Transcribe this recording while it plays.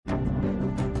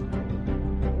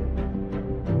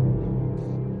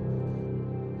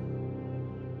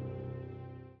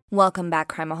Welcome back,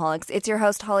 Crimeaholics. It's your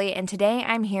host, Holly, and today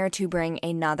I'm here to bring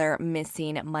another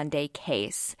Missing Monday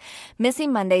case.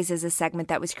 Missing Mondays is a segment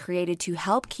that was created to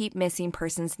help keep missing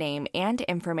persons' name and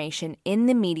information in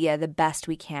the media the best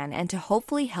we can and to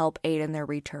hopefully help aid in their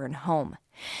return home.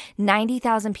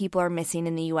 90,000 people are missing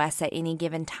in the U.S. at any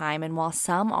given time, and while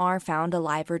some are found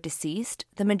alive or deceased,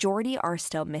 the majority are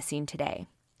still missing today.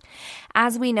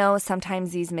 As we know,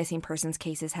 sometimes these missing persons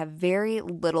cases have very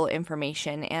little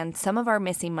information, and some of our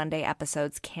Missing Monday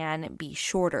episodes can be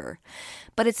shorter.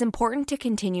 But it's important to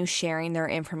continue sharing their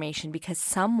information because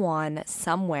someone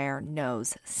somewhere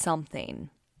knows something.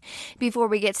 Before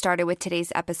we get started with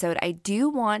today's episode, I do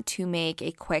want to make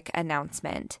a quick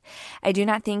announcement. I do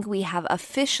not think we have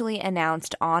officially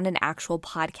announced on an actual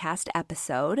podcast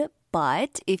episode,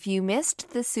 but if you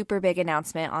missed the super big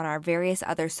announcement on our various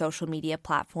other social media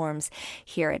platforms,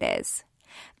 here it is.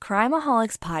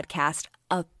 Crimeaholics Podcast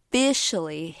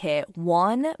officially hit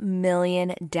 1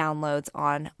 million downloads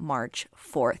on March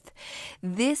 4th.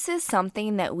 This is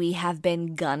something that we have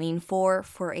been gunning for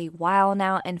a while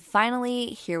now, and finally,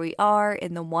 here we are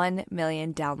in the 1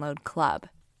 million download club.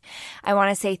 I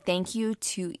want to say thank you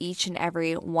to each and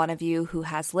every one of you who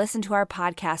has listened to our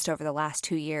podcast over the last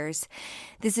 2 years.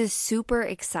 This is super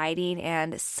exciting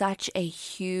and such a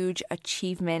huge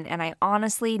achievement, and I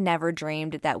honestly never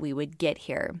dreamed that we would get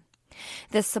here.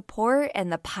 The support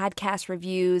and the podcast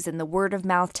reviews and the word of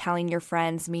mouth telling your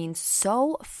friends means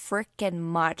so frickin'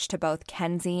 much to both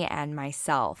Kenzie and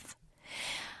myself.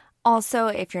 Also,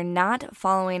 if you're not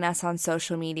following us on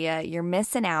social media, you're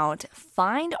missing out.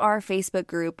 Find our Facebook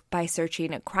group by searching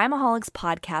Crimeaholics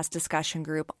Podcast Discussion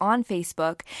Group on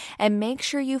Facebook, and make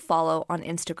sure you follow on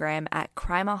Instagram at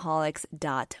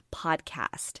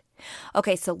crimeaholics.podcast.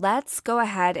 Okay, so let's go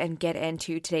ahead and get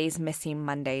into today's Missing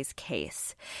Mondays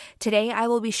case. Today, I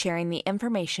will be sharing the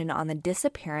information on the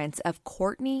disappearance of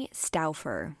Courtney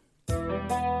Stauffer.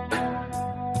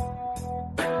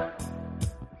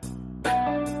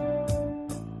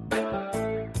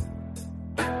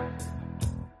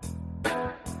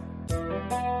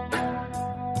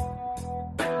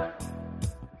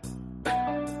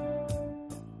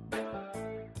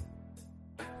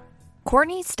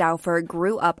 Courtney Stauffer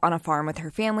grew up on a farm with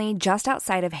her family just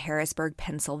outside of Harrisburg,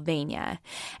 Pennsylvania,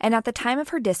 and at the time of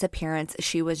her disappearance,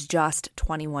 she was just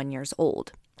 21 years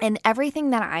old. And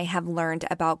everything that I have learned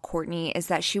about Courtney is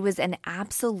that she was an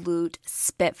absolute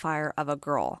spitfire of a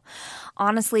girl.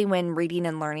 Honestly, when reading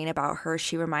and learning about her,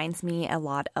 she reminds me a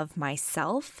lot of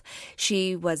myself.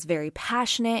 She was very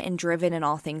passionate and driven in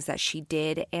all things that she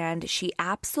did, and she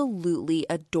absolutely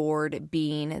adored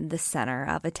being the center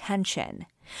of attention.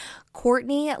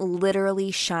 Courtney literally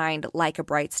shined like a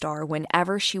bright star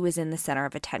whenever she was in the center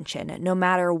of attention, no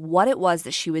matter what it was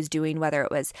that she was doing, whether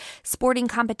it was sporting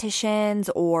competitions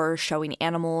or showing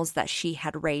animals that she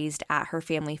had raised at her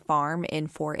family farm in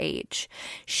 4-H.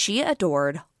 She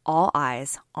adored all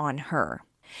eyes on her.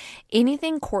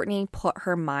 Anything Courtney put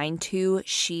her mind to,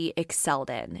 she excelled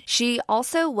in. She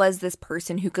also was this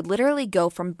person who could literally go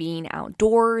from being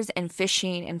outdoors and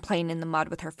fishing and playing in the mud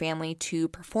with her family to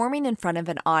performing in front of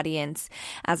an audience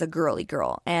as a girly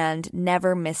girl and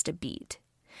never missed a beat.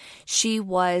 She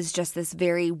was just this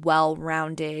very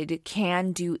well-rounded,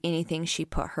 can do anything she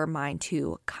put her mind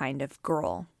to kind of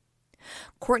girl.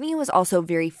 Courtney was also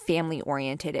very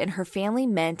family-oriented, and her family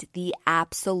meant the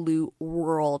absolute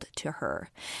world to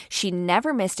her. She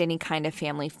never missed any kind of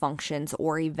family functions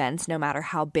or events, no matter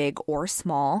how big or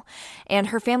small, and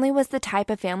her family was the type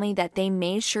of family that they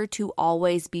made sure to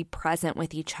always be present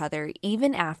with each other,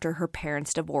 even after her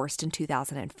parents divorced in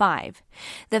 2005.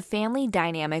 The family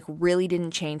dynamic really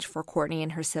didn't change for Courtney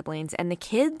and her siblings, and the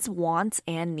kids' wants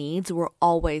and needs were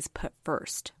always put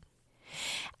first.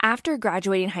 After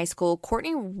graduating high school,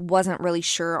 Courtney wasn't really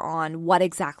sure on what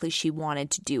exactly she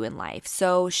wanted to do in life,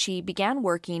 so she began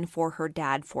working for her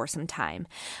dad for some time.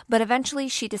 But eventually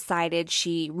she decided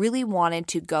she really wanted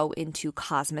to go into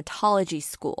cosmetology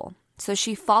school. So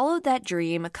she followed that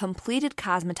dream, completed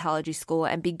cosmetology school,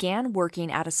 and began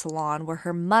working at a salon where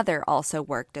her mother also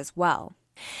worked as well.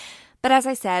 But as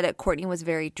I said, Courtney was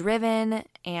very driven,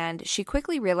 and she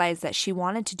quickly realized that she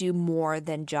wanted to do more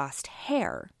than just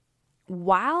hair.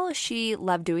 While she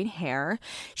loved doing hair,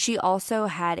 she also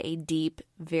had a deep,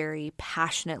 very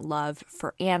passionate love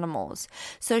for animals.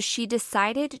 So she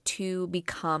decided to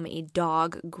become a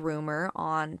dog groomer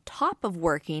on top of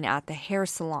working at the hair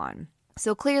salon.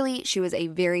 So clearly, she was a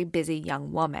very busy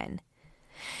young woman.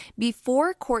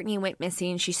 Before Courtney went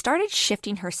missing, she started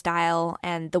shifting her style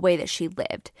and the way that she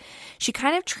lived. She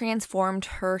kind of transformed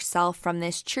herself from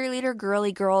this cheerleader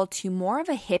girly girl to more of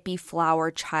a hippie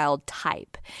flower child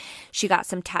type. She got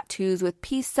some tattoos with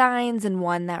peace signs and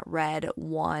one that read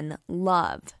 "One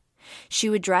Love." She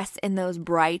would dress in those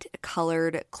bright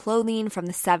colored clothing from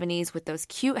the 70s with those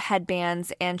cute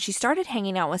headbands, and she started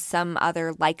hanging out with some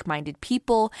other like-minded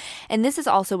people, and this is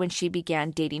also when she began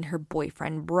dating her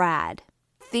boyfriend, Brad.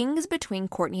 Things between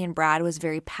Courtney and Brad was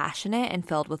very passionate and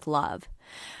filled with love.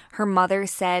 Her mother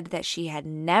said that she had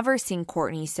never seen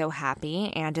Courtney so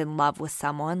happy and in love with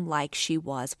someone like she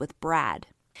was with Brad.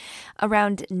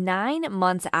 Around 9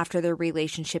 months after their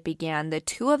relationship began, the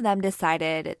two of them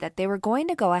decided that they were going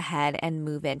to go ahead and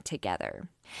move in together.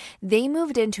 They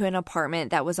moved into an apartment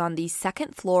that was on the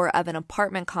second floor of an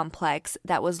apartment complex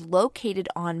that was located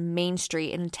on Main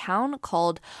Street in a town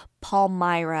called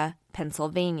Palmyra,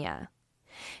 Pennsylvania.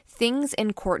 Things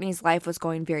in Courtney's life was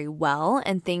going very well,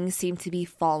 and things seemed to be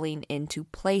falling into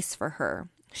place for her.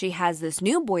 She has this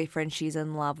new boyfriend she's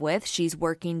in love with. She's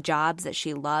working jobs that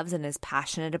she loves and is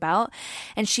passionate about.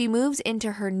 And she moves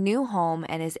into her new home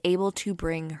and is able to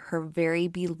bring her very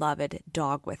beloved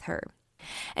dog with her.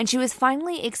 And she was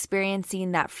finally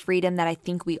experiencing that freedom that I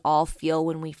think we all feel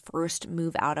when we first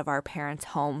move out of our parents'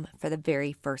 home for the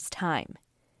very first time.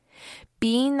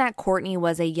 Being that Courtney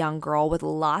was a young girl with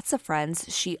lots of friends,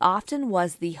 she often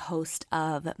was the host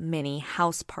of many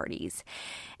house parties.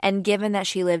 And given that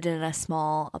she lived in a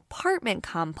small apartment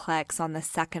complex on the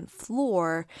second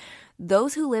floor,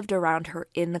 those who lived around her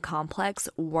in the complex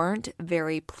weren't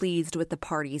very pleased with the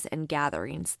parties and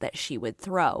gatherings that she would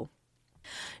throw.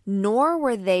 Nor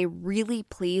were they really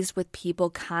pleased with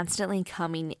people constantly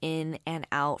coming in and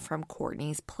out from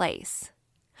Courtney's place.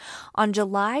 On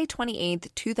July 28,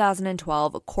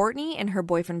 2012, Courtney and her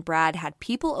boyfriend Brad had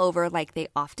people over like they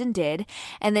often did,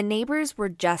 and the neighbors were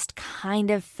just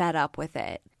kind of fed up with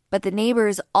it. But the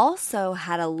neighbors also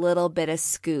had a little bit of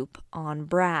scoop on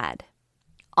Brad.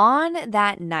 On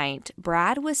that night,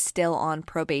 Brad was still on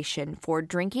probation for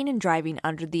drinking and driving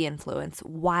under the influence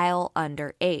while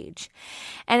underage.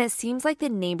 And it seems like the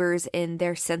neighbors, in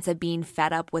their sense of being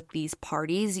fed up with these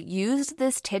parties, used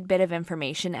this tidbit of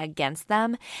information against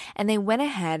them, and they went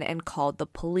ahead and called the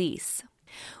police.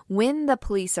 When the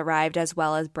police arrived, as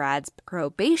well as Brad's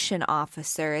probation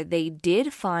officer, they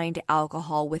did find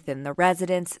alcohol within the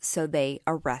residence, so they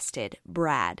arrested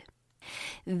Brad.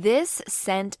 This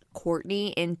sent Courtney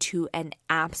into an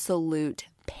absolute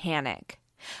panic.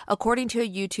 According to a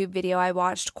YouTube video I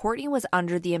watched, Courtney was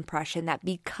under the impression that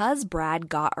because Brad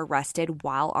got arrested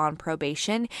while on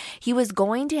probation, he was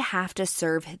going to have to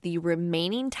serve the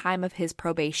remaining time of his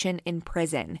probation in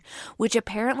prison, which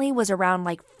apparently was around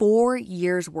like 4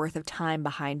 years worth of time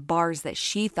behind bars that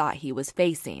she thought he was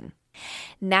facing.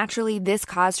 Naturally, this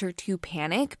caused her to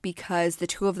panic because the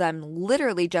two of them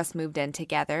literally just moved in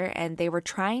together and they were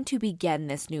trying to begin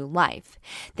this new life.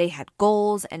 They had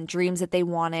goals and dreams that they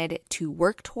wanted to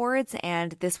work towards,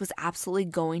 and this was absolutely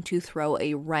going to throw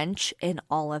a wrench in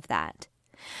all of that.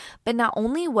 But not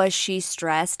only was she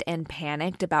stressed and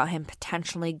panicked about him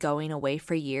potentially going away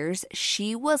for years,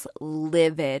 she was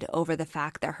livid over the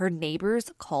fact that her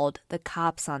neighbors called the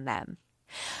cops on them.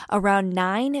 Around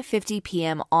 9:50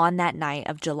 p.m. on that night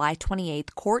of July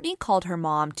 28th, Courtney called her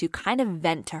mom to kind of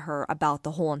vent to her about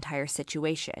the whole entire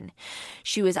situation.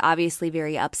 She was obviously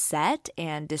very upset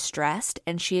and distressed,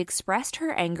 and she expressed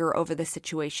her anger over the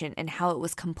situation and how it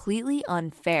was completely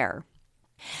unfair.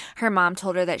 Her mom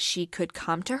told her that she could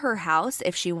come to her house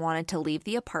if she wanted to leave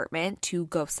the apartment to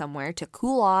go somewhere to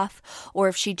cool off, or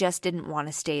if she just didn't want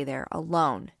to stay there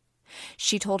alone.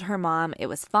 She told her mom it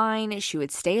was fine, she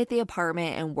would stay at the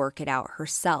apartment and work it out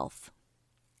herself.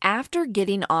 After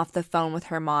getting off the phone with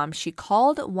her mom, she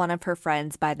called one of her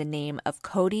friends by the name of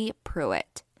Cody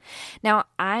Pruitt. Now,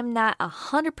 I'm not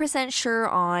 100% sure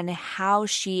on how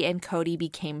she and Cody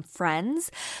became friends,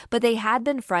 but they had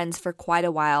been friends for quite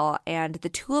a while, and the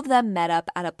two of them met up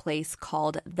at a place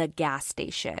called the Gas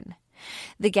Station.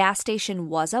 The gas station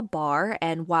was a bar,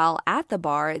 and while at the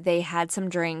bar, they had some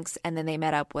drinks, and then they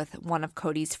met up with one of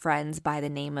Cody's friends by the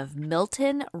name of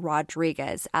Milton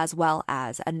Rodriguez, as well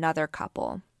as another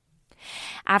couple.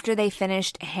 After they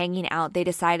finished hanging out, they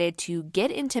decided to get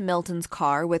into Milton's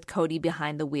car with Cody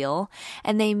behind the wheel,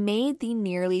 and they made the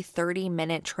nearly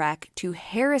 30-minute trek to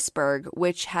Harrisburg,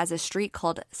 which has a street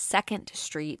called 2nd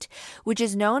Street, which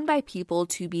is known by people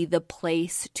to be the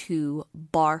place to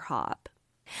bar hop.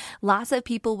 Lots of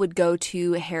people would go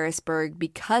to Harrisburg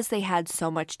because they had so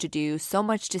much to do, so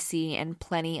much to see, and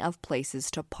plenty of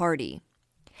places to party.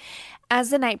 As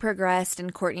the night progressed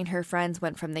and Courtney and her friends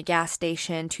went from the gas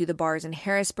station to the bars in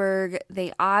Harrisburg,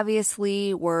 they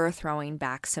obviously were throwing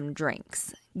back some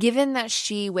drinks. Given that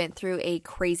she went through a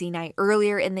crazy night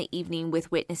earlier in the evening with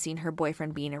witnessing her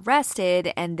boyfriend being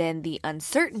arrested and then the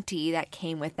uncertainty that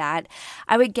came with that,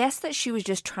 I would guess that she was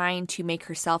just trying to make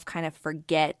herself kind of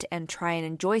forget and try and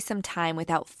enjoy some time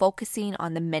without focusing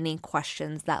on the many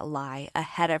questions that lie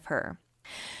ahead of her.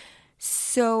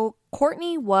 So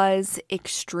Courtney was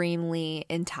extremely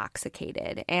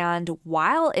intoxicated, and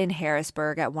while in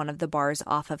Harrisburg at one of the bars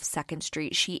off of 2nd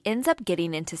Street, she ends up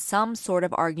getting into some sort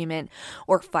of argument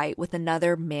or fight with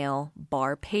another male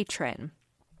bar patron.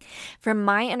 From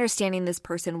my understanding, this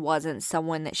person wasn't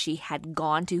someone that she had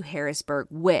gone to Harrisburg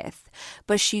with,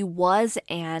 but she was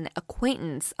an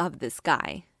acquaintance of this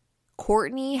guy.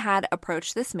 Courtney had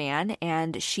approached this man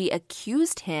and she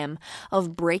accused him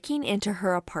of breaking into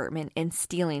her apartment and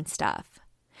stealing stuff.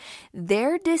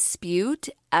 Their dispute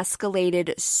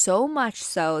escalated so much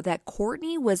so that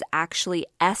Courtney was actually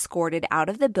escorted out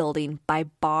of the building by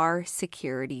bar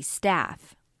security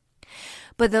staff.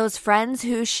 But those friends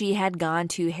who she had gone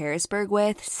to Harrisburg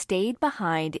with stayed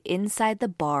behind inside the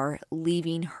bar,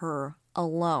 leaving her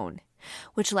alone.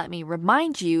 Which let me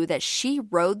remind you that she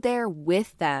rode there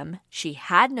with them. She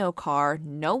had no car,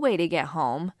 no way to get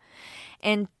home.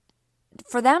 And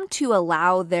for them to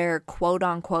allow their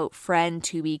quote-unquote friend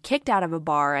to be kicked out of a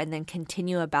bar and then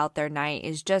continue about their night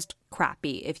is just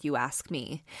crappy, if you ask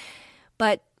me.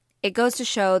 But it goes to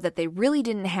show that they really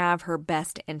didn't have her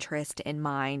best interest in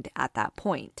mind at that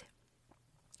point.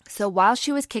 So while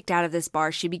she was kicked out of this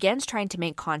bar, she begins trying to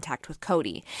make contact with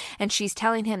Cody, and she's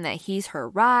telling him that he's her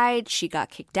ride, she got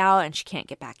kicked out and she can't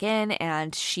get back in,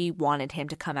 and she wanted him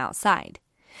to come outside.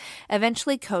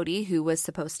 Eventually, Cody, who was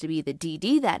supposed to be the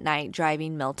DD that night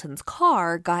driving Milton's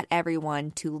car, got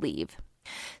everyone to leave.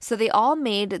 So they all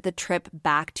made the trip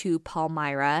back to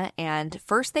Palmyra, and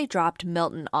first they dropped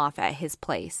Milton off at his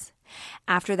place.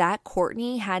 After that,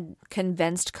 Courtney had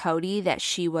convinced Cody that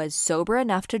she was sober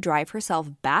enough to drive herself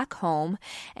back home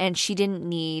and she didn't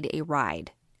need a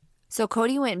ride. So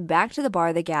Cody went back to the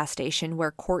bar, the gas station,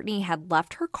 where Courtney had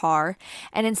left her car,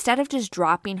 and instead of just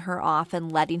dropping her off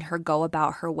and letting her go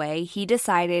about her way, he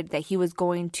decided that he was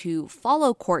going to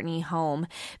follow Courtney home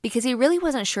because he really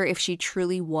wasn't sure if she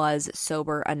truly was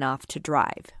sober enough to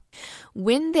drive.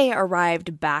 When they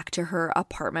arrived back to her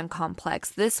apartment complex,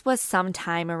 this was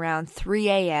sometime around 3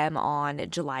 a.m. on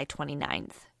July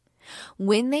 29th.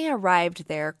 When they arrived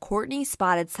there, Courtney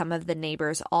spotted some of the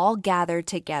neighbors all gathered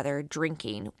together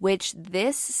drinking, which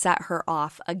this set her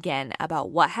off again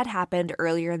about what had happened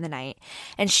earlier in the night,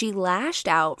 and she lashed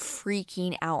out,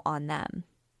 freaking out on them.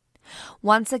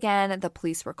 Once again, the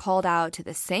police were called out to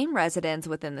the same residence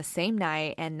within the same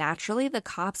night, and naturally the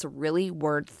cops really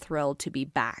weren't thrilled to be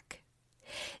back.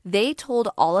 They told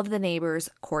all of the neighbors,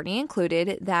 Courtney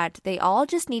included, that they all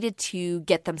just needed to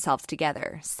get themselves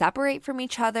together, separate from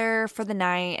each other for the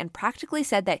night, and practically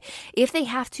said that if they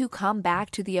have to come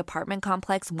back to the apartment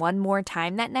complex one more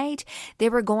time that night, they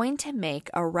were going to make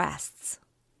arrests.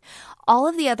 All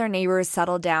of the other neighbors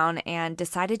settled down and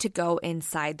decided to go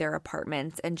inside their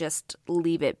apartments and just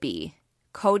leave it be.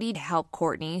 Cody helped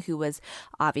Courtney, who was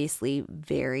obviously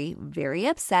very, very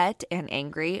upset and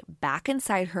angry, back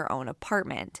inside her own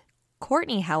apartment.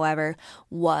 Courtney, however,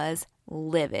 was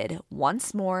livid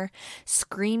once more,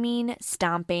 screaming,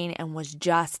 stomping, and was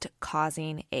just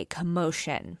causing a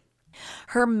commotion.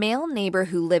 Her male neighbor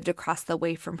who lived across the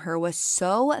way from her was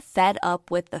so fed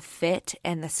up with the fit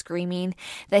and the screaming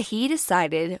that he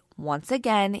decided once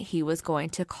again he was going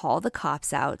to call the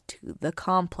cops out to the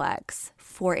complex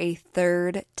for a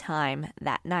third time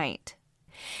that night.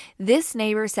 This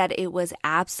neighbor said it was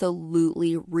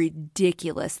absolutely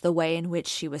ridiculous the way in which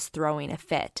she was throwing a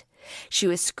fit. She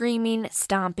was screaming,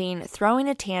 stomping, throwing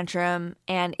a tantrum,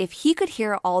 and if he could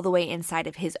hear all the way inside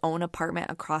of his own apartment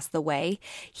across the way,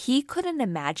 he couldn't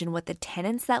imagine what the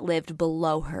tenants that lived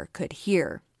below her could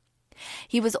hear.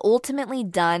 He was ultimately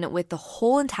done with the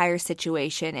whole entire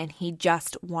situation, and he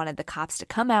just wanted the cops to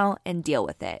come out and deal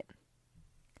with it.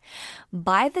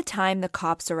 By the time the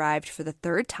cops arrived for the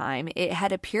third time, it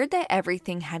had appeared that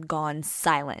everything had gone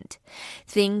silent.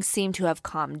 Things seemed to have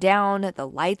calmed down, the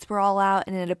lights were all out,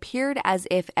 and it appeared as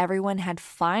if everyone had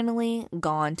finally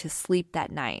gone to sleep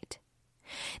that night.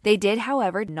 They did,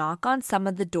 however, knock on some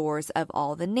of the doors of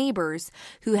all the neighbors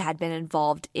who had been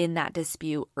involved in that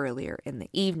dispute earlier in the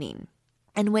evening.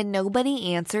 And when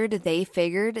nobody answered, they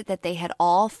figured that they had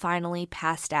all finally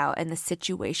passed out and the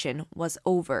situation was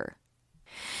over.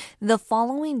 The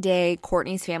following day,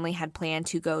 Courtney's family had planned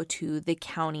to go to the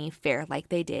county fair like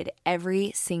they did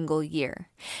every single year.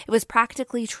 It was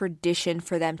practically tradition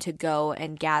for them to go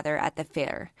and gather at the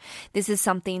fair. This is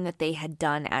something that they had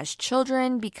done as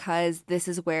children because this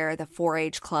is where the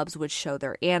 4-H clubs would show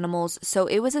their animals, so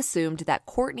it was assumed that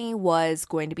Courtney was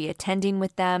going to be attending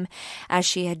with them as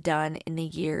she had done in the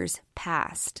years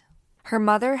past. Her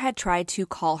mother had tried to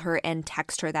call her and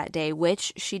text her that day,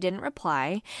 which she didn't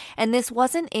reply, and this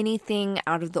wasn't anything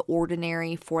out of the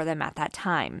ordinary for them at that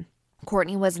time.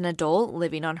 Courtney was an adult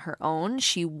living on her own.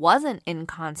 She wasn't in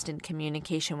constant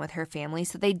communication with her family,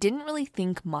 so they didn't really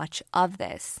think much of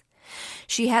this.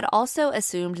 She had also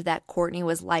assumed that Courtney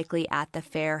was likely at the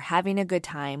fair having a good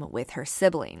time with her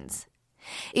siblings.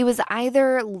 It was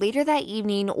either later that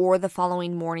evening or the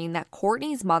following morning that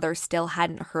Courtney's mother still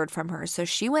hadn't heard from her, so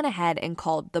she went ahead and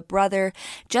called the brother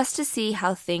just to see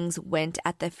how things went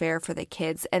at the fair for the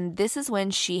kids, and this is when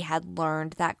she had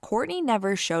learned that Courtney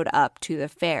never showed up to the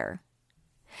fair.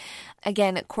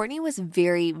 Again, Courtney was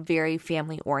very, very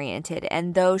family-oriented,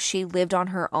 and though she lived on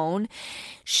her own,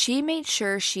 she made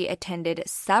sure she attended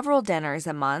several dinners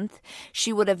a month.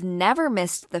 She would have never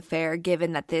missed the fair,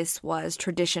 given that this was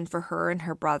tradition for her and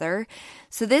her brother,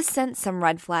 so this sent some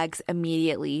red flags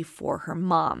immediately for her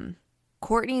mom.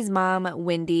 Courtney's mom,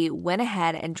 Wendy, went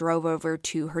ahead and drove over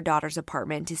to her daughter's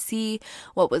apartment to see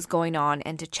what was going on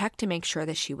and to check to make sure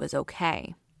that she was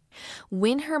okay.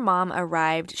 When her mom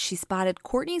arrived, she spotted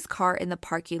Courtney's car in the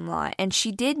parking lot, and she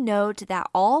did note that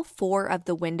all 4 of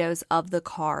the windows of the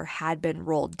car had been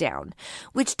rolled down,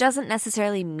 which doesn't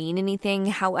necessarily mean anything.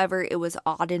 However, it was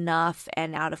odd enough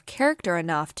and out of character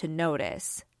enough to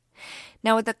notice.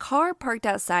 Now, with the car parked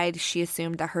outside, she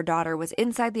assumed that her daughter was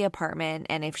inside the apartment,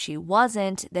 and if she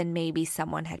wasn't, then maybe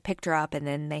someone had picked her up and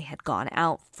then they had gone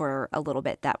out for a little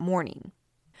bit that morning.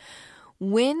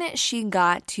 When she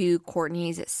got to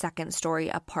Courtney's second-story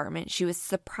apartment, she was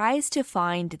surprised to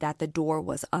find that the door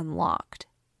was unlocked.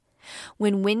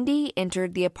 When Wendy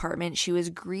entered the apartment, she was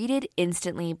greeted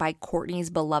instantly by Courtney's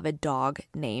beloved dog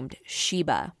named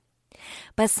Sheba.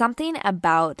 But something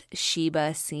about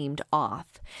Sheba seemed off.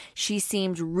 She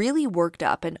seemed really worked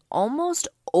up and almost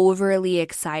overly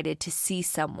excited to see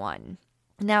someone.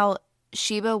 Now,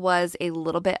 Sheba was a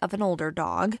little bit of an older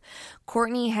dog.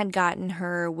 Courtney had gotten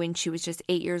her when she was just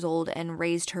 8 years old and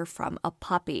raised her from a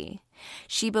puppy.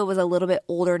 Sheba was a little bit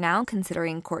older now,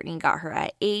 considering Courtney got her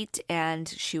at 8 and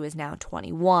she was now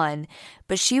 21,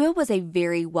 but Sheba was a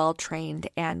very well-trained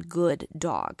and good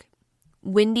dog.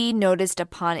 Wendy noticed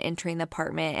upon entering the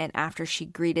apartment and after she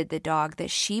greeted the dog that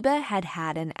Sheba had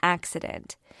had an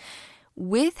accident.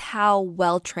 With how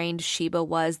well-trained Sheba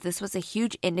was, this was a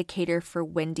huge indicator for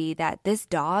Wendy that this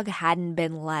dog hadn't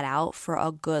been let out for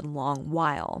a good long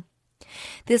while.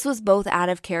 This was both out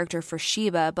of character for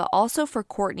Sheba, but also for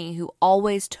Courtney, who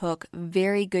always took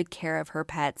very good care of her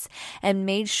pets and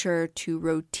made sure to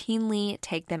routinely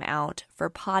take them out for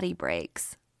potty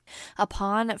breaks.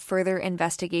 Upon further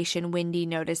investigation, Wendy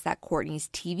noticed that Courtney's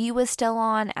TV was still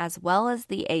on, as well as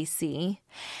the AC,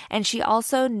 and she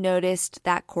also noticed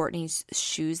that Courtney's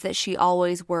shoes that she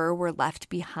always wore left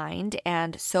behind,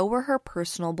 and so were her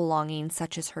personal belongings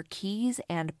such as her keys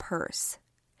and purse.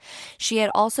 She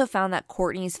had also found that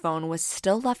Courtney's phone was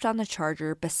still left on the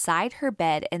charger beside her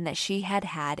bed and that she had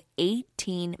had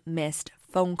 18 missed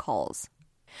phone calls.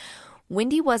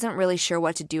 Wendy wasn't really sure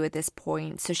what to do at this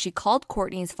point, so she called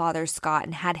Courtney's father, Scott,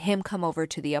 and had him come over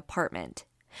to the apartment.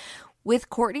 With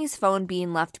Courtney's phone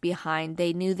being left behind,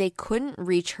 they knew they couldn't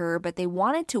reach her, but they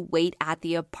wanted to wait at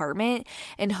the apartment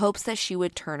in hopes that she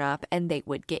would turn up and they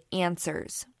would get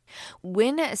answers.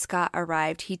 When Scott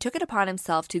arrived, he took it upon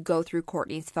himself to go through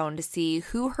Courtney's phone to see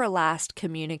who her last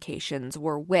communications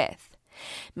were with.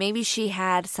 Maybe she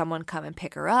had someone come and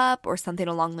pick her up or something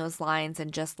along those lines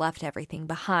and just left everything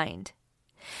behind.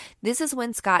 This is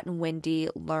when Scott and Wendy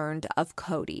learned of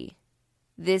Cody.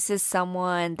 This is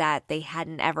someone that they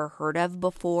hadn't ever heard of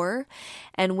before,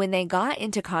 and when they got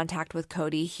into contact with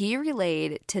Cody, he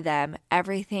relayed to them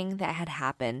everything that had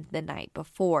happened the night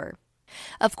before.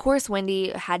 Of course,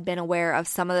 Wendy had been aware of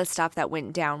some of the stuff that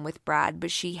went down with Brad, but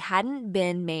she hadn't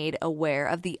been made aware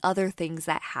of the other things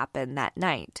that happened that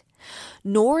night.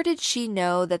 Nor did she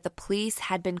know that the police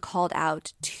had been called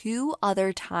out 2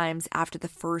 other times after the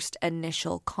first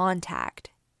initial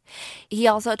contact. He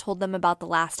also told them about the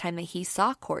last time that he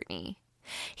saw Courtney.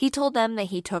 He told them that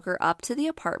he took her up to the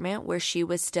apartment where she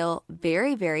was still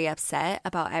very, very upset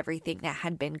about everything that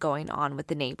had been going on with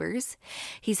the neighbors.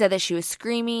 He said that she was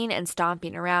screaming and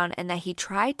stomping around and that he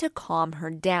tried to calm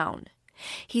her down.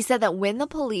 He said that when the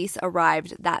police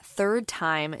arrived that third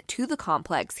time to the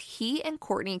complex, he and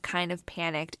Courtney kind of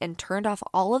panicked and turned off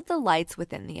all of the lights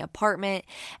within the apartment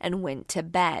and went to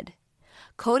bed.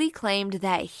 Cody claimed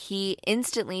that he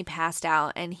instantly passed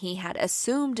out and he had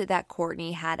assumed that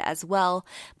Courtney had as well,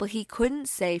 but he couldn't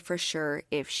say for sure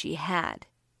if she had.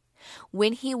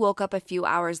 When he woke up a few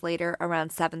hours later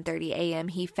around 7:30 a.m.,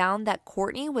 he found that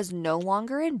Courtney was no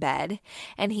longer in bed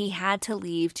and he had to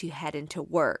leave to head into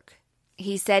work.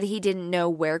 He said he didn't know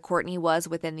where Courtney was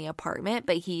within the apartment,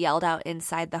 but he yelled out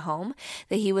inside the home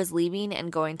that he was leaving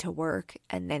and going to work,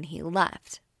 and then he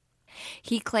left.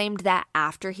 He claimed that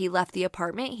after he left the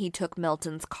apartment, he took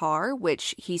Milton's car,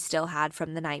 which he still had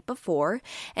from the night before,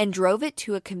 and drove it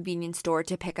to a convenience store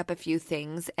to pick up a few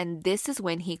things, and this is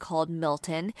when he called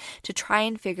Milton to try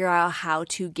and figure out how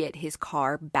to get his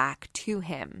car back to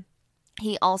him.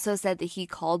 He also said that he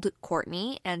called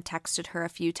Courtney and texted her a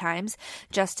few times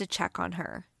just to check on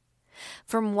her.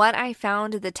 From what I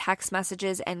found, the text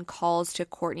messages and calls to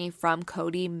Courtney from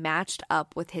Cody matched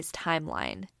up with his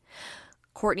timeline.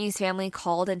 Courtney's family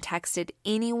called and texted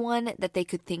anyone that they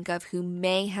could think of who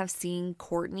may have seen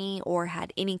Courtney or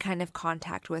had any kind of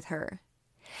contact with her.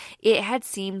 It had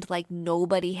seemed like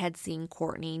nobody had seen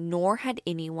Courtney, nor had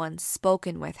anyone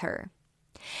spoken with her.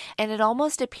 And it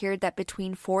almost appeared that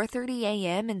between 4:30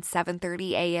 a.m. and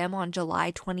 7:30 a.m. on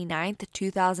July 29th,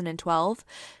 2012,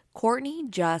 Courtney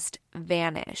just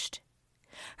vanished.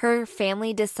 Her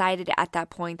family decided at that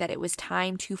point that it was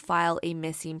time to file a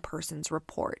missing persons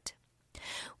report.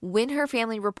 When her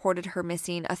family reported her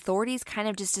missing, authorities kind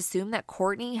of just assumed that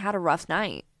Courtney had a rough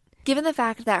night. Given the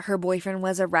fact that her boyfriend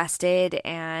was arrested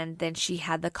and then she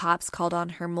had the cops called on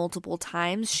her multiple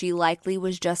times, she likely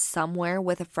was just somewhere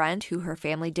with a friend who her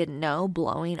family didn't know,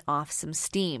 blowing off some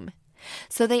steam.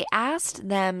 So they asked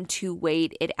them to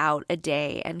wait it out a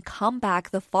day and come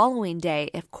back the following day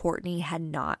if Courtney had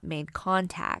not made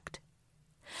contact.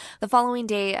 The following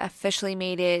day officially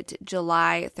made it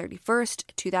July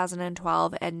 31st,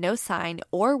 2012, and no sign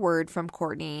or word from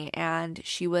Courtney, and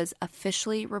she was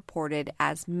officially reported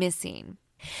as missing.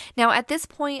 Now, at this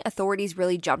point, authorities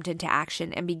really jumped into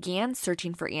action and began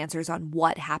searching for answers on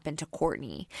what happened to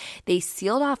Courtney. They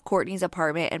sealed off Courtney's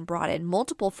apartment and brought in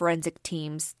multiple forensic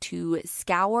teams to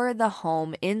scour the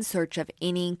home in search of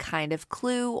any kind of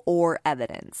clue or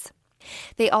evidence.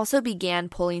 They also began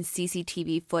pulling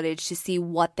CCTV footage to see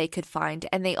what they could find,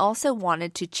 and they also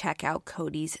wanted to check out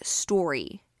Cody's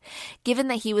story. Given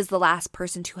that he was the last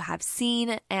person to have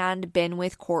seen and been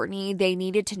with Courtney, they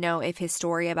needed to know if his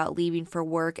story about leaving for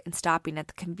work and stopping at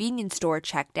the convenience store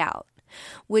checked out,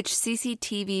 which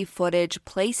CCTV footage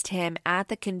placed him at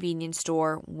the convenience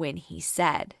store when he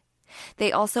said.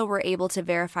 They also were able to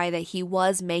verify that he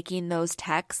was making those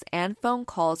texts and phone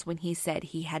calls when he said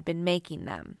he had been making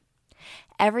them.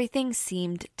 Everything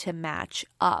seemed to match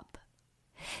up.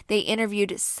 They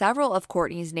interviewed several of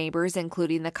Courtney's neighbors,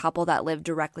 including the couple that lived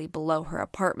directly below her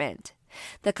apartment.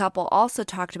 The couple also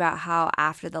talked about how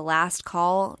after the last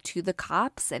call to the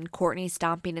cops and Courtney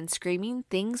stomping and screaming,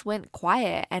 things went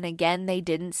quiet, and again they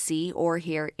didn't see or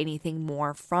hear anything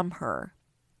more from her.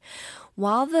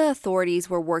 While the authorities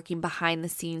were working behind the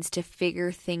scenes to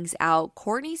figure things out,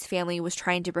 Courtney's family was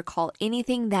trying to recall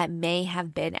anything that may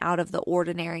have been out of the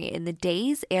ordinary in the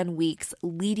days and weeks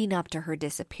leading up to her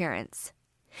disappearance.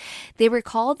 They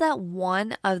recalled that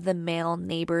one of the male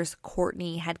neighbors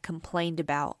Courtney had complained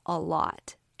about a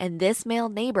lot, and this male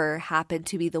neighbor happened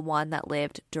to be the one that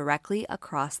lived directly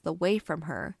across the way from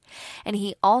her, and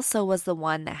he also was the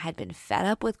one that had been fed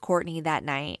up with Courtney that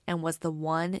night and was the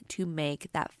one to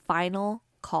make that final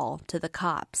call to the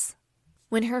cops.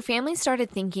 When her family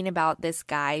started thinking about this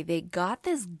guy, they got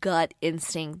this gut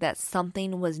instinct that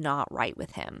something was not right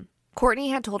with him. Courtney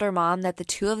had told her mom that the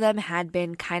two of them had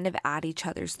been kind of at each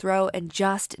other's throat and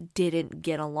just didn't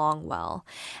get along well,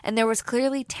 and there was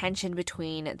clearly tension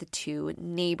between the two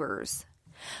neighbors.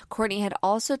 Courtney had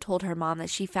also told her mom that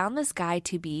she found this guy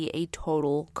to be a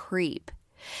total creep.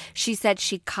 She said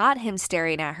she caught him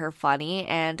staring at her funny,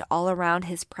 and all around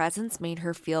his presence made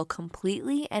her feel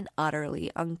completely and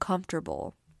utterly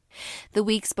uncomfortable. The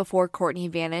weeks before Courtney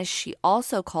vanished, she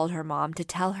also called her mom to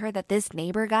tell her that this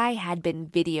neighbor guy had been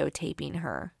videotaping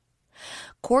her.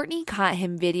 Courtney caught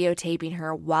him videotaping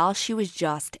her while she was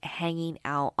just hanging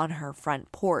out on her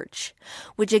front porch,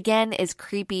 which again is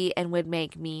creepy and would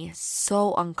make me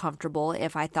so uncomfortable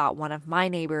if I thought one of my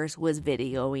neighbors was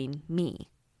videoing me.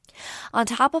 On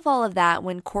top of all of that,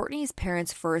 when Courtney's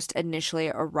parents first initially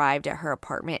arrived at her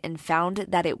apartment and found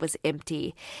that it was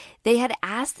empty, they had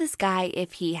asked this guy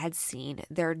if he had seen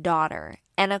their daughter,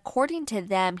 and according to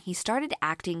them, he started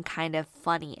acting kind of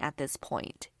funny at this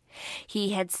point.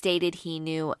 He had stated he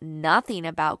knew nothing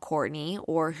about Courtney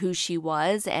or who she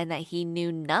was, and that he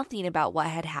knew nothing about what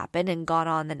had happened and gone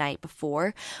on the night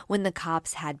before when the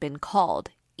cops had been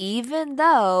called, even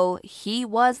though he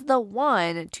was the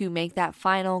one to make that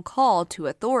final call to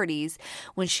authorities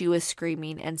when she was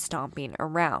screaming and stomping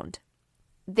around.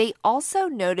 They also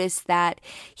noticed that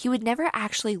he would never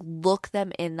actually look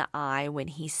them in the eye when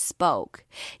he spoke.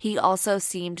 He also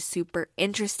seemed super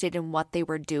interested in what they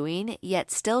were doing,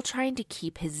 yet still trying to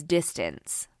keep his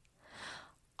distance.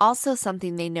 Also,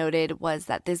 something they noted was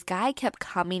that this guy kept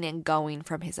coming and going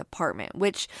from his apartment,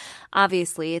 which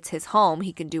obviously it's his home,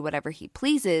 he can do whatever he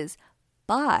pleases,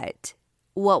 but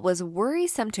what was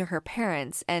worrisome to her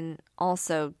parents, and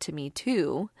also to me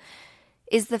too,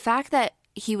 is the fact that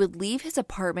he would leave his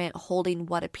apartment holding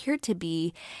what appeared to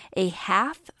be a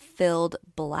half-filled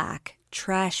black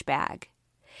trash bag.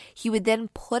 He would then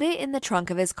put it in the trunk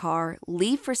of his car,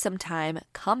 leave for some time,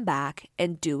 come back,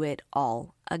 and do it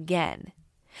all again.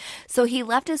 So he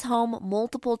left his home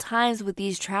multiple times with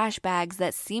these trash bags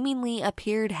that seemingly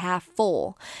appeared half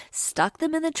full, stuck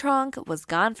them in the trunk, was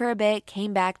gone for a bit,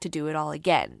 came back to do it all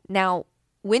again. Now,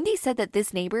 Wendy said that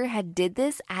this neighbor had did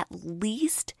this at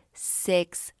least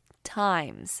 6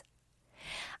 times.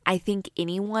 I think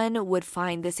anyone would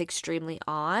find this extremely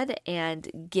odd,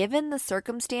 and given the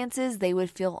circumstances, they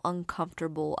would feel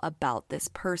uncomfortable about this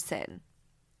person.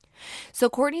 So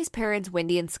Courtney's parents,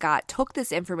 Wendy and Scott, took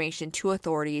this information to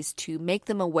authorities to make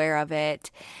them aware of it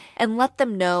and let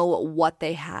them know what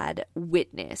they had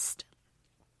witnessed.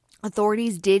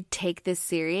 Authorities did take this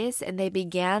serious, and they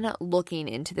began looking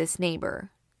into this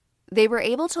neighbor. They were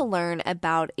able to learn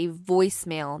about a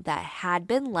voicemail that had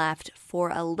been left for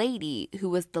a lady who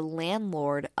was the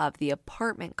landlord of the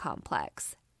apartment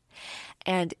complex.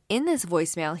 And in this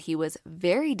voicemail, he was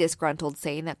very disgruntled,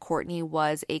 saying that Courtney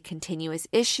was a continuous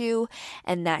issue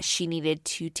and that she needed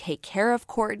to take care of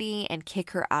Courtney and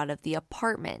kick her out of the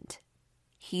apartment.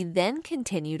 He then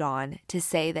continued on to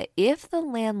say that if the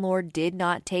landlord did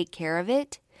not take care of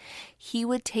it, he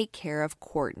would take care of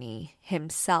Courtney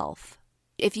himself.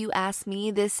 If you ask me,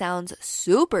 this sounds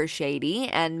super shady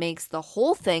and makes the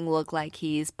whole thing look like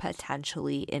he's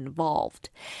potentially involved.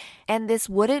 And this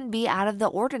wouldn't be out of the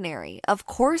ordinary. Of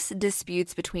course,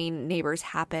 disputes between neighbors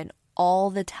happen all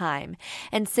the time.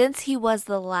 And since he was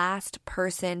the last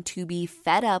person to be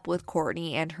fed up with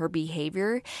Courtney and her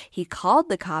behavior, he called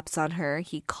the cops on her,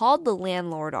 he called the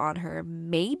landlord on her.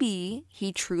 Maybe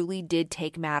he truly did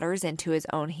take matters into his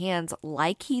own hands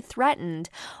like he threatened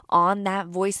on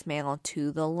that voicemail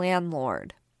to the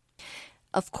landlord.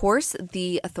 Of course,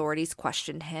 the authorities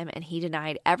questioned him, and he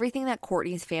denied everything that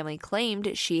Courtney's family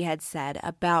claimed she had said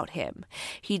about him.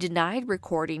 He denied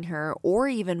recording her or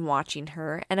even watching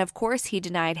her, and of course, he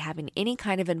denied having any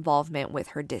kind of involvement with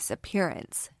her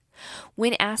disappearance.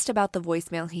 When asked about the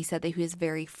voicemail, he said that he was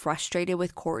very frustrated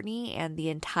with Courtney and the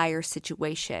entire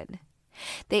situation.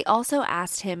 They also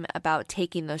asked him about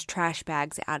taking those trash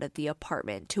bags out of the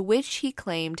apartment, to which he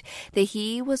claimed that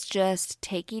he was just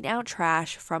taking out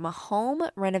trash from a home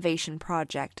renovation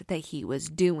project that he was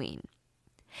doing.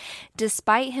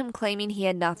 Despite him claiming he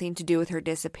had nothing to do with her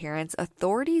disappearance,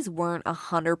 authorities weren't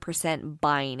 100%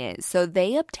 buying it, so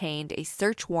they obtained a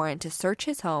search warrant to search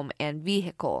his home and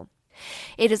vehicle.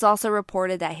 It is also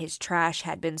reported that his trash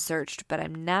had been searched, but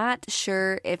I'm not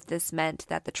sure if this meant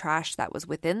that the trash that was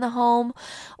within the home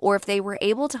or if they were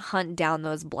able to hunt down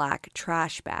those black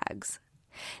trash bags.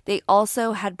 They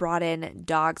also had brought in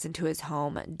dogs into his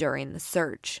home during the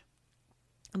search,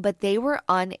 but they were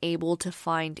unable to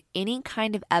find any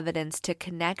kind of evidence to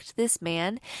connect this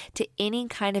man to any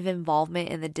kind of involvement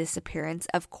in the disappearance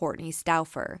of Courtney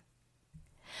Stauffer.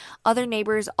 Other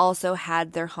neighbors also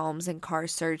had their homes and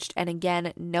cars searched, and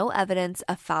again, no evidence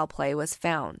of foul play was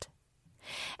found.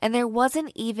 And there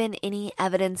wasn't even any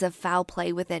evidence of foul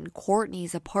play within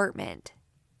Courtney's apartment.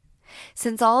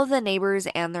 Since all of the neighbors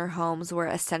and their homes were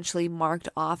essentially marked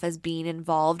off as being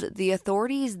involved, the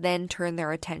authorities then turned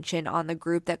their attention on the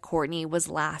group that Courtney was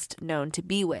last known to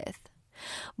be with.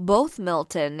 Both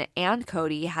Milton and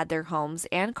Cody had their homes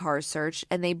and cars searched,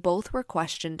 and they both were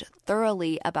questioned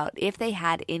thoroughly about if they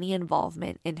had any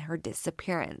involvement in her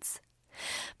disappearance.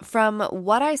 From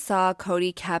what I saw,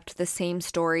 Cody kept the same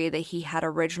story that he had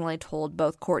originally told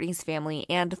both Courtney's family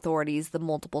and authorities the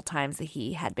multiple times that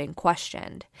he had been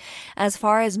questioned. As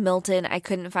far as Milton, I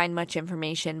couldn't find much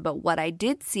information, but what I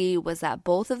did see was that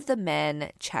both of the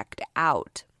men checked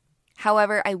out.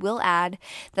 However, I will add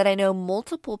that I know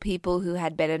multiple people who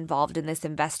had been involved in this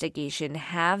investigation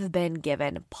have been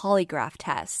given polygraph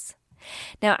tests.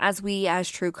 Now, as we as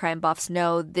true crime buffs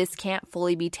know, this can't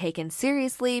fully be taken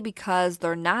seriously because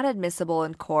they're not admissible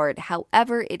in court.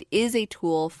 However, it is a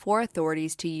tool for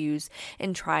authorities to use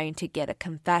in trying to get a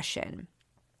confession.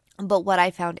 But what I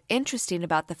found interesting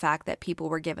about the fact that people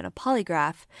were given a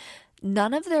polygraph,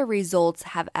 none of their results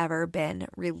have ever been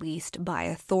released by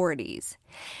authorities.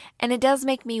 And it does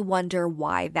make me wonder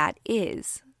why that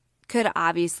is. Could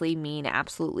obviously mean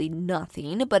absolutely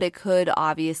nothing, but it could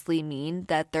obviously mean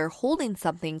that they're holding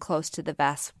something close to the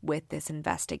vest with this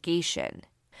investigation.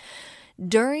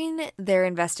 During their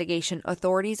investigation,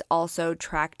 authorities also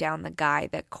tracked down the guy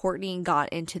that Courtney got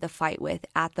into the fight with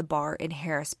at the bar in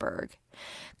Harrisburg.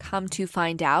 Come to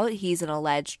find out, he's an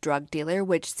alleged drug dealer,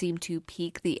 which seemed to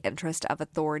pique the interest of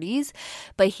authorities,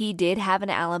 but he did have an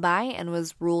alibi and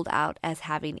was ruled out as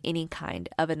having any kind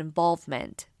of an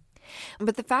involvement.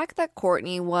 But the fact that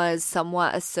Courtney was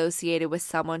somewhat associated with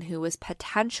someone who was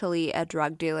potentially a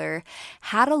drug dealer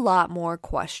had a lot more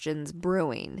questions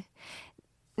brewing.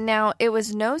 Now, it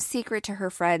was no secret to her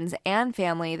friends and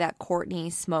family that Courtney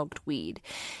smoked weed.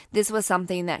 This was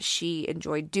something that she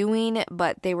enjoyed doing,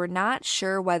 but they were not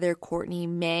sure whether Courtney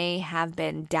may have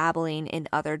been dabbling in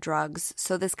other drugs,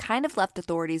 so this kind of left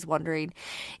authorities wondering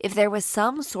if there was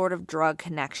some sort of drug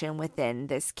connection within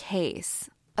this case.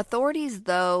 Authorities,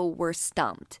 though, were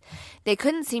stumped. They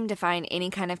couldn't seem to find any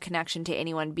kind of connection to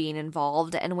anyone being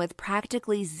involved, and with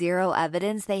practically zero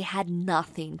evidence, they had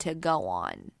nothing to go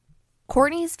on.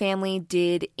 Courtney's family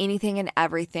did anything and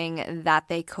everything that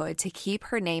they could to keep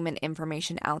her name and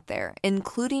information out there,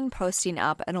 including posting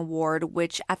up an award,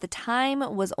 which at the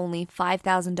time was only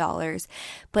 $5,000,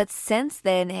 but since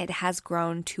then it has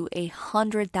grown to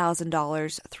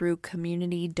 $100,000 through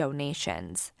community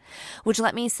donations, which,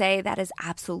 let me say, that is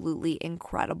absolutely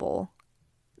incredible.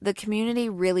 The community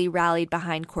really rallied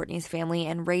behind Courtney's family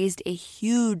and raised a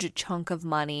huge chunk of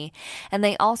money, and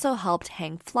they also helped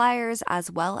hang flyers as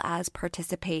well as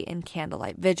participate in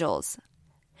candlelight vigils.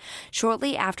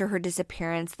 Shortly after her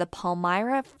disappearance, the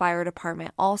Palmyra Fire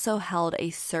Department also held a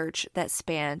search that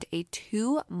spanned a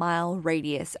 2-mile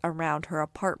radius around her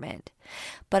apartment,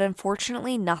 but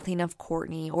unfortunately nothing of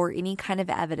Courtney or any kind of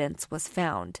evidence was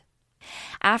found.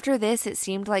 After this, it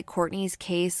seemed like Courtney's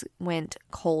case went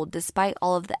cold despite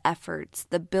all of the efforts,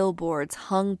 the billboards,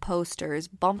 hung posters,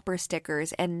 bumper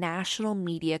stickers, and national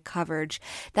media coverage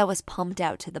that was pumped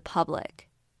out to the public.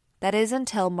 That is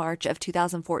until March of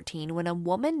 2014 when a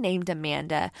woman named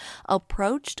Amanda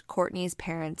approached Courtney's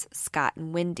parents, Scott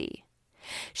and Wendy.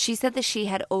 She said that she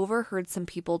had overheard some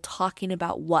people talking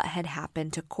about what had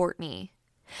happened to Courtney.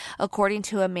 According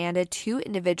to Amanda, 2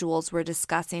 individuals were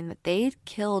discussing that they'd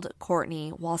killed Courtney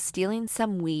while stealing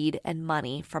some weed and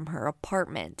money from her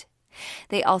apartment.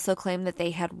 They also claimed that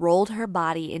they had rolled her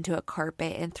body into a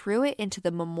carpet and threw it into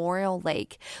the Memorial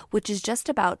Lake, which is just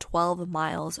about 12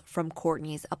 miles from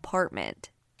Courtney's apartment.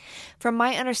 From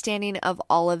my understanding of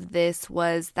all of this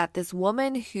was that this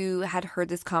woman who had heard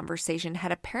this conversation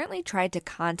had apparently tried to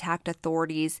contact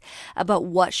authorities about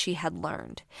what she had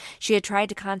learned. She had tried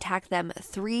to contact them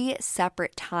 3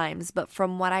 separate times, but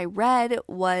from what I read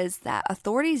was that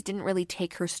authorities didn't really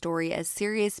take her story as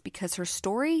serious because her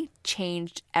story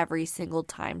changed every single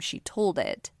time she told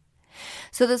it.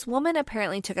 So this woman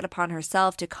apparently took it upon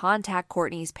herself to contact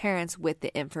Courtney's parents with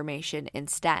the information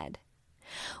instead.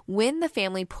 When the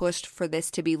family pushed for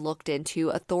this to be looked into,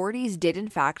 authorities did in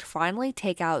fact finally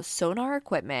take out sonar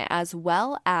equipment as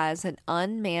well as an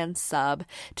unmanned sub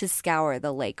to scour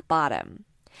the lake bottom.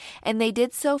 And they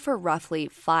did so for roughly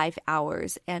 5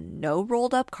 hours, and no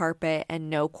rolled up carpet and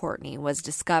no Courtney was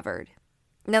discovered.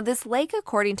 Now, this lake,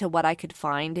 according to what I could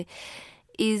find,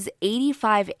 is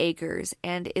 85 acres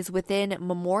and is within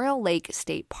Memorial Lake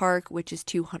State Park, which is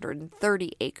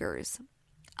 230 acres.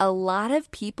 A lot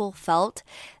of people felt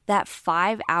that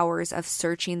 5 hours of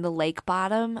searching the lake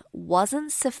bottom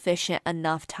wasn't sufficient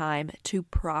enough time to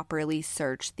properly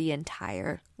search the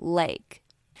entire lake.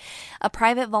 A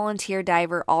private volunteer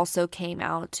diver also came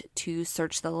out to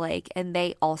search the lake, and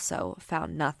they also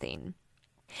found nothing.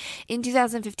 In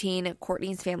 2015,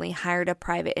 Courtney's family hired a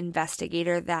private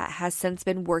investigator that has since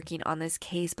been working on this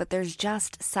case, but there's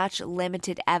just such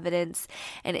limited evidence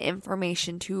and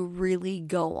information to really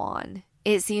go on.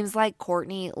 It seems like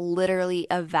Courtney literally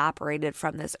evaporated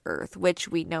from this earth, which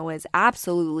we know is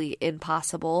absolutely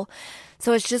impossible.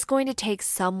 So it's just going to take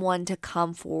someone to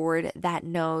come forward that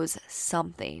knows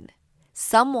something.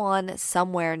 Someone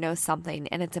somewhere knows something,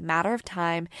 and it's a matter of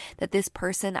time that this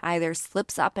person either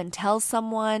slips up and tells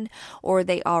someone, or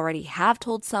they already have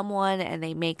told someone and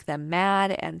they make them mad,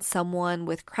 and someone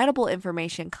with credible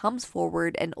information comes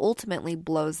forward and ultimately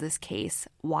blows this case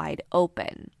wide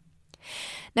open.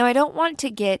 Now, I don't want to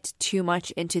get too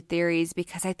much into theories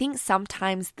because I think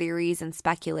sometimes theories and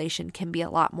speculation can be a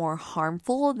lot more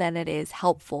harmful than it is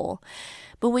helpful.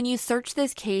 But when you search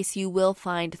this case, you will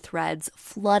find threads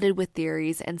flooded with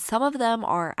theories, and some of them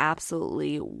are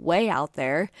absolutely way out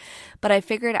there. But I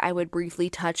figured I would briefly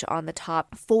touch on the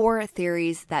top 4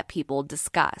 theories that people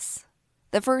discuss.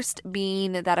 The first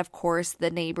being that, of course,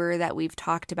 the neighbor that we've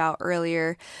talked about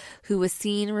earlier who was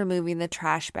seen removing the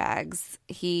trash bags.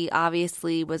 He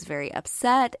obviously was very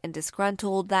upset and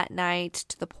disgruntled that night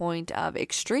to the point of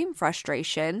extreme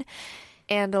frustration,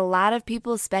 and a lot of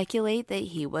people speculate that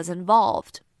he was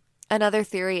involved. Another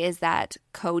theory is that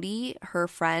Cody, her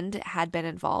friend, had been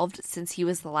involved since he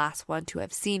was the last one to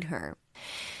have seen her.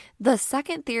 The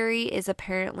second theory is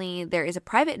apparently there is a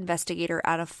private investigator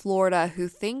out of Florida who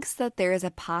thinks that there is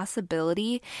a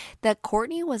possibility that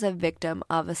Courtney was a victim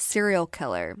of a serial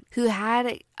killer who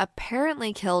had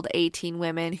apparently killed 18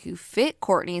 women who fit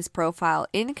Courtney's profile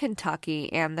in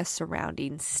Kentucky and the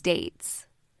surrounding states.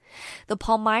 The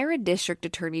Palmyra District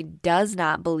Attorney does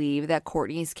not believe that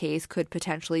Courtney's case could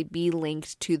potentially be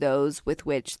linked to those with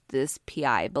which this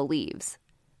PI believes.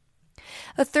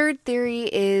 A third theory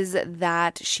is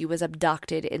that she was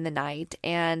abducted in the night,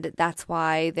 and that's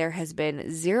why there has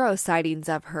been 0 sightings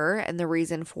of her, and the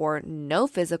reason for no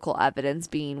physical evidence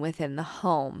being within the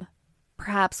home.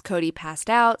 Perhaps Cody passed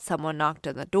out, someone knocked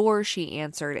on the door, she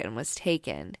answered, and was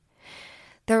taken.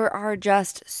 There are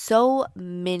just so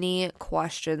many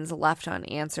questions left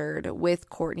unanswered with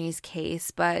Courtney's case,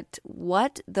 but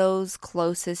what those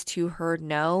closest to her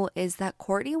know is that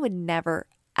Courtney would never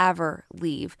ever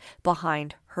leave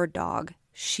behind her dog,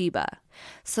 Sheba.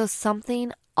 So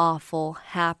something awful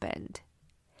happened.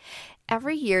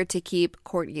 Every year, to keep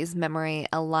Courtney's memory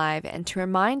alive and to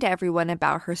remind everyone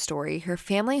about her story, her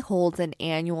family holds an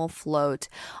annual float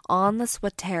on the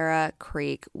Swatara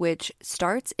Creek, which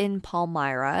starts in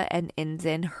Palmyra and ends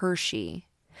in Hershey.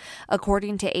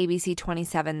 According to ABC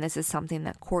 27, this is something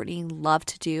that Courtney loved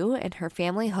to do, and her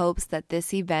family hopes that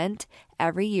this event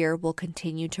every year will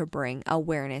continue to bring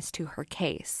awareness to her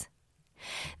case.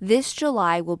 This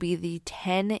July will be the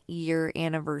 10-year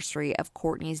anniversary of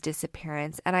Courtney's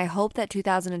disappearance, and I hope that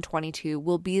 2022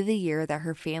 will be the year that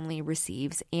her family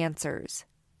receives answers.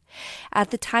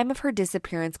 At the time of her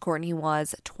disappearance, Courtney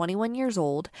was 21 years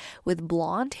old with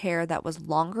blonde hair that was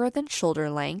longer than shoulder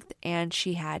length, and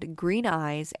she had green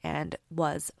eyes and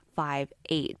was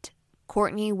 5'8".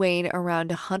 Courtney weighed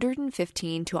around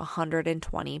 115 to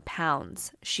 120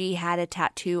 pounds. She had a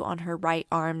tattoo on her right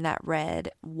arm that read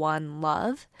 "One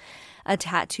Love," a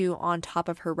tattoo on top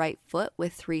of her right foot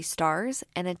with 3 stars,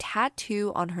 and a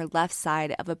tattoo on her left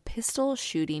side of a pistol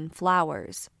shooting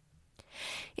flowers.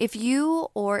 If you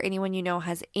or anyone you know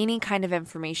has any kind of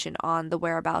information on the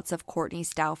whereabouts of Courtney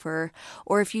Stauffer,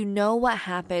 or if you know what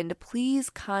happened, please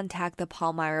contact the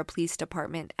Palmyra Police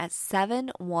Department at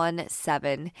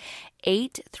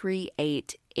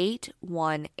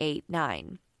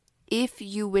 717-838-8189. If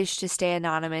you wish to stay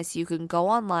anonymous, you can go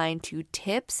online to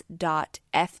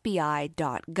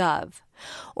tips.fbi.gov,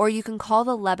 or you can call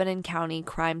the Lebanon County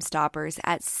Crime Stoppers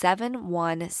at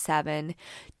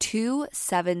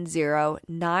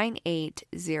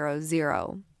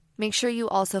 717-270-9800. Make sure you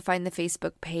also find the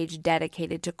Facebook page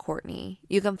dedicated to Courtney.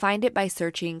 You can find it by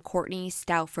searching Courtney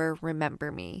Stauffer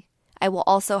Remember Me. I will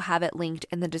also have it linked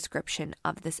in the description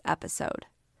of this episode.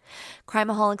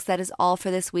 Crimeaholics, that is all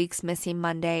for this week's Missing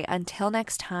Monday. Until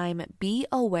next time, be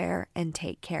aware and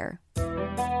take care.